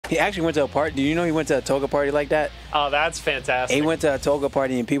He actually went to a party. Do you know he went to a toga party like that? Oh, that's fantastic. He went to a toga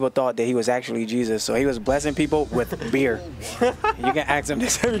party and people thought that he was actually Jesus. So he was blessing people with beer. You can ask him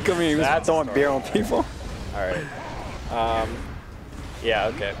this every come here. He was throwing beer on people. All right. Yeah,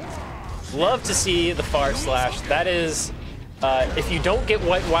 okay. Love to see the far slash. That is, if you don't get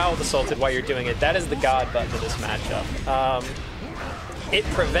wild assaulted while you're doing it, that is the god button to this matchup. It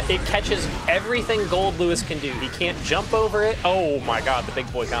catches everything Goldlewis can do. He can't jump over it. Oh my god, the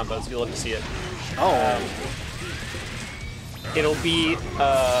big boy combos. You'll love to see it. Oh. It'll be,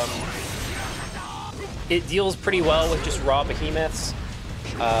 it deals pretty well with just raw behemoths.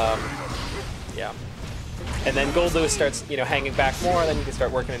 Yeah. And then Goldlewis starts, you know, hanging back more, then you can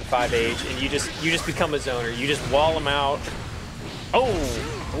start working in 5H, and you just become a zoner. You just wall them out. Oh!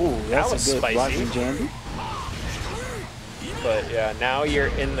 Ooh, that was a good spicy. Jandy. But yeah, now you're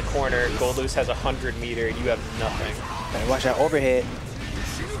in the corner. Goldlewis has 100 meter, you have nothing. Right, watch out overhead.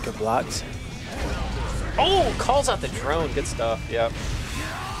 Good blocks. Oh! Calls out the drone. Good stuff. Yep.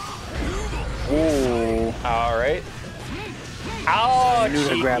 Ooh. Alright. Oh, I knew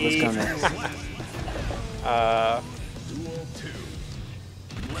the grab was coming.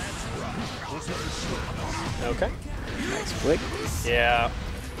 Okay. Nice flick. Yeah.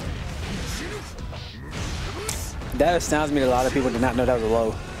 That astounds me that a lot of people did not know that was a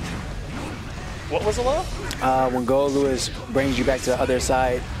low. What was a low? When Goldlewis brings you back to the other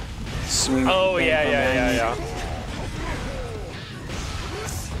side, swing. Oh, yeah.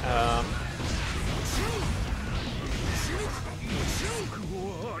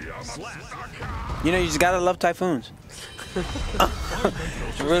 You know, you just gotta love typhoons.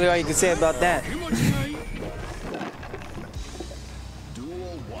 That's really all you can say about that.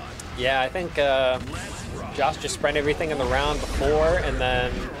 Yeah, I think Josh just spread everything in the round before and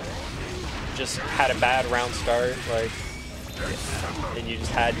then just had a bad round start, like, and you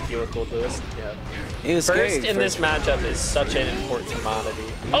just had to deal with Goldlewis. Yeah. It was First scary. in this matchup is such an important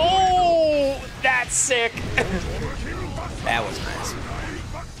commodity. Oh, that's sick. That was nice.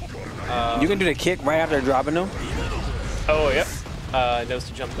 You can do the kick right after dropping them. Oh, yep. Knows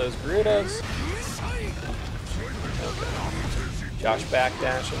to jump those Gerudos. Okay. Josh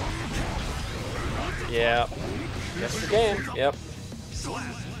backdashing. Yeah. Guess the game. Yep.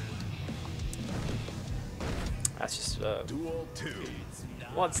 That's just,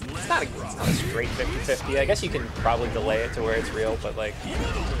 well, it's not a straight 50-50. I guess you can probably delay it to where it's real, but, like,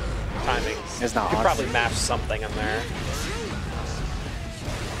 timing. It's not. You could probably match something in there.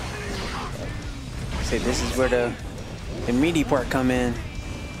 Say this is where the meaty part come in.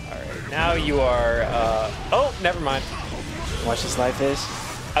 All right. Now you are. Oh, never mind. Watch this life is.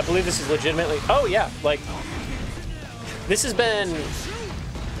 I believe this is legitimately. Oh yeah, like this has been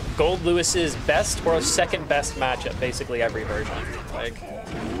Goldlewis's best or second best matchup, basically every version. Like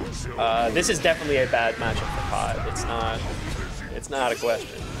this is definitely a bad matchup for 5. It's not a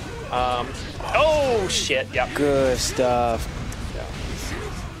question. Oh shit! Yep. Good stuff. Yeah.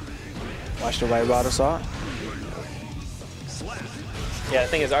 Watch the right rod assault. Yeah, the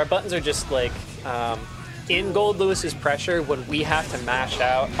thing is, our buttons are just like, in Goldlewis's pressure, when we have to mash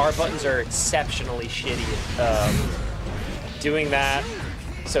out, our buttons are exceptionally shitty at doing that.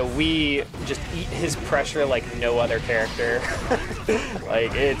 So we just eat his pressure like no other character.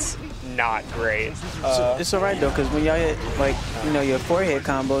 Like, it's not great. It's alright though, because when y'all hit, like, you know, your forehead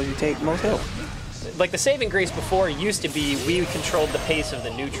combos, you take most health. Like, the saving grace before used to be we controlled the pace of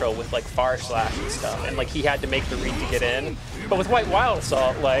the neutral with, like, far slash and stuff, and, like, he had to make the read to get in. But with White Wild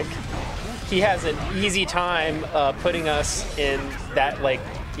Assault, like, he has an easy time putting us in that, like,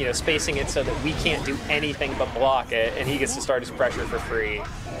 you know, spacing it so that we can't do anything but block it, and he gets to start his pressure for free.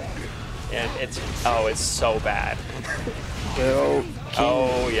 And it's so bad.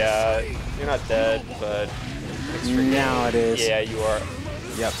 Oh, yeah. You're not dead, but... Now it is. Yeah, you are.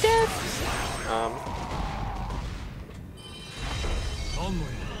 Yep. Dead.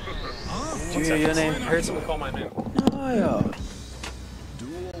 Do you hear your name? I heard someone call my name. Oh, yeah.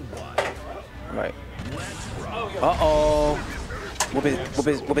 Right. Uh-oh. Whoop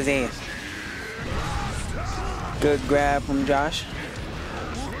his ass. Good grab from Josh.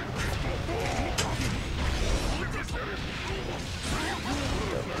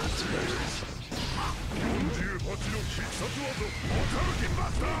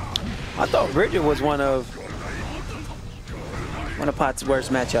 I thought Bridget was one of Pot's worst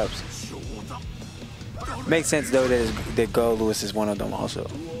matchups. Makes sense though that Goldlewis is one of them also.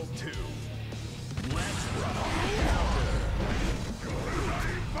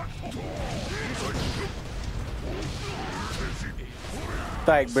 I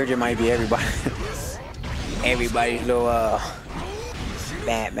feel like Bridget might be everybody's little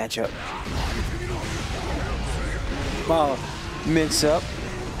Bad matchup. Oh, mix up.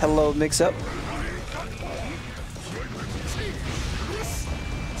 Hello, mix up.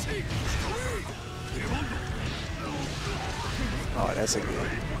 Oh, that's a good.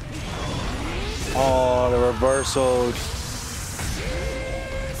 Oh, the reversal.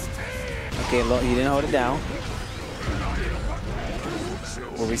 Okay, look, he didn't hold it down.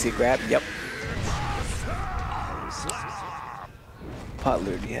 Will we see grab? Yep. Pot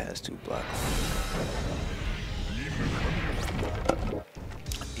literally has 2 blocks.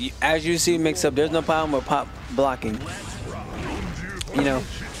 As you see mix up, there's no problem with Pot blocking. You know,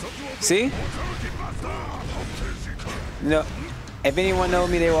 see? You know, if anyone knows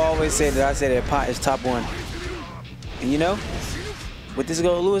me, they will always say that I say that Pot is top 1. And you know, with this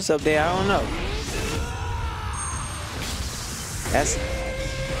Goldlewis up there, I don't know.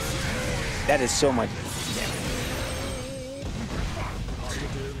 That is so much.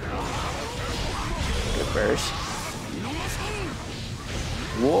 Good burst.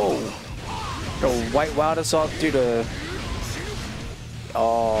 Whoa. The white wild assault through the.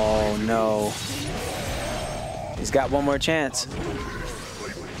 Oh no. He's got one more chance.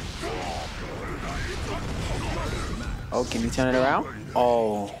 Oh, can he turn it around?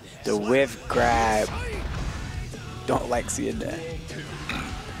 Oh, the whiff grab. Don't like seeing that.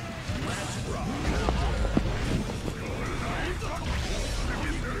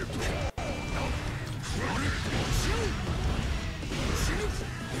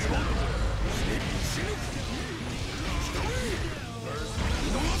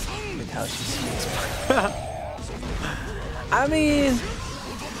 Look how she sneaks. I mean,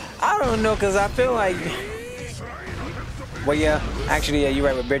 I don't know, because I feel like. Well, yeah, actually, yeah, you're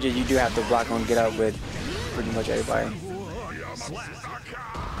right with Bridget. You do have to block on get out with pretty much everybody.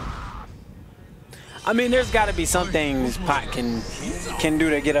 I mean, there's got to be some things Pot can do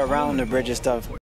to get around the Bridget stuff.